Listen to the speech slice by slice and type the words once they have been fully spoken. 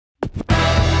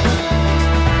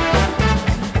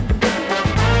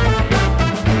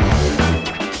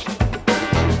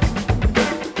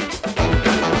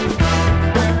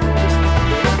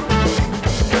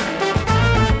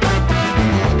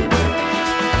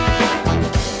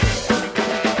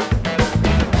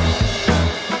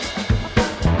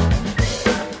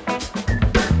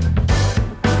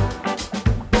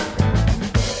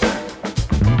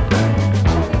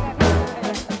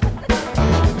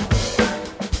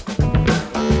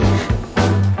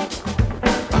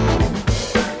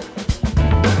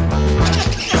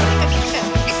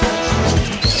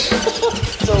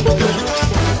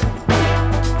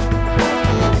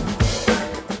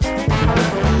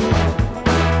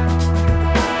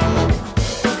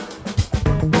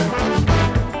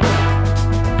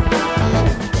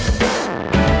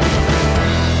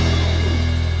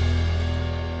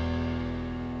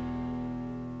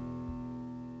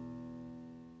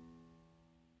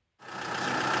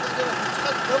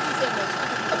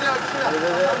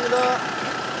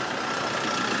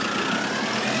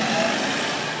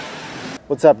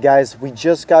What's up, guys? We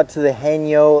just got to the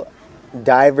Hanyo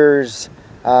divers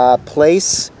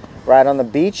place right on the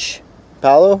beach.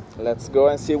 Paolo? Let's go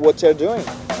and see what they're doing.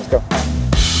 Let's go.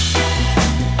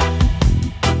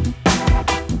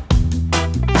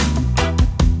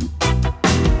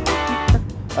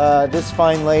 This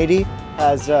fine lady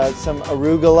has some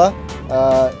arugula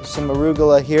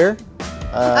here.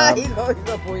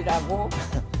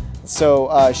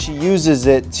 So she uses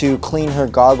it to clean her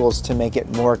goggles to make it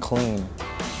more clean.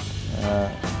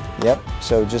 Yep,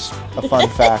 so just a fun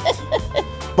fact.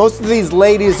 Most of these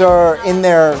ladies are in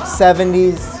their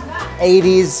 70s,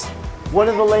 80s. One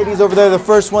of the ladies over there, the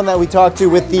first one that we talked to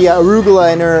with the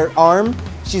arugula in her arm,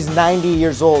 she's 90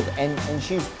 years old and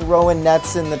she's throwing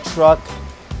nets in the truck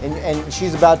and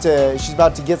she's about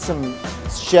to get some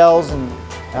shells and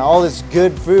all this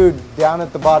good food down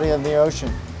at the bottom of the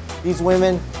ocean. These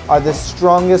women are the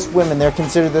strongest women. They're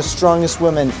considered the strongest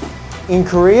women in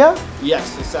Korea?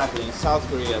 Yes, exactly. In South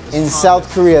Korea. In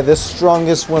South Korea, the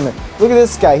strongest women. Look at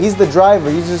this guy. He's the driver.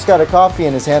 He's just got a coffee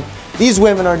in his hand. These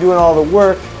women are doing all the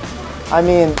work. I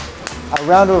mean, a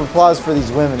round of applause for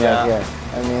these women right here.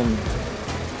 I mean,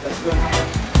 that's good.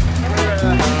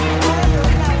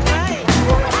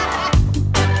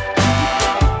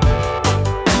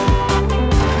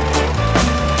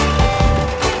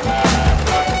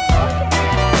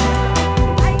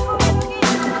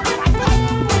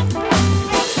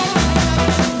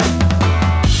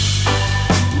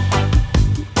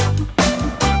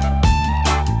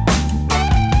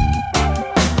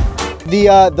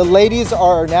 The ladies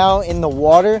are now in the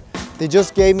water. They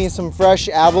just gave me some fresh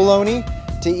abalone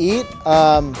to eat,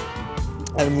 and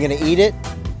I'm gonna eat it.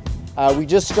 We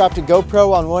just strapped a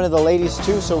GoPro on one of the ladies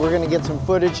too, so we're gonna get some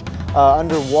footage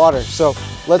underwater. So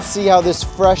let's see how this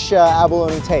fresh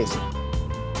abalone tastes.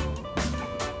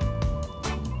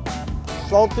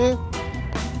 Salty,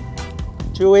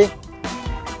 chewy,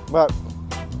 but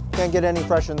can't get any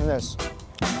fresher than this.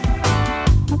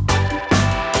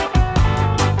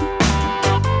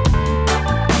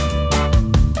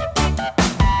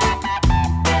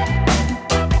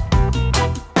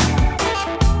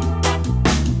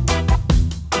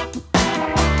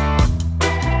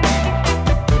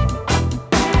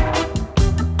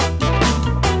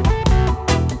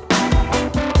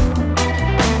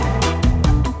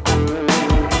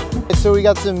 So we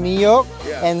got some miyo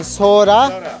and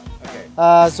sora.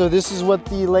 Okay. So this is what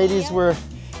the ladies were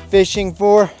fishing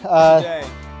for. Yeah,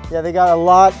 they got a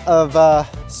lot of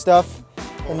stuff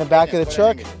in the back of the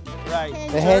truck. Right.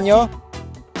 The henyo.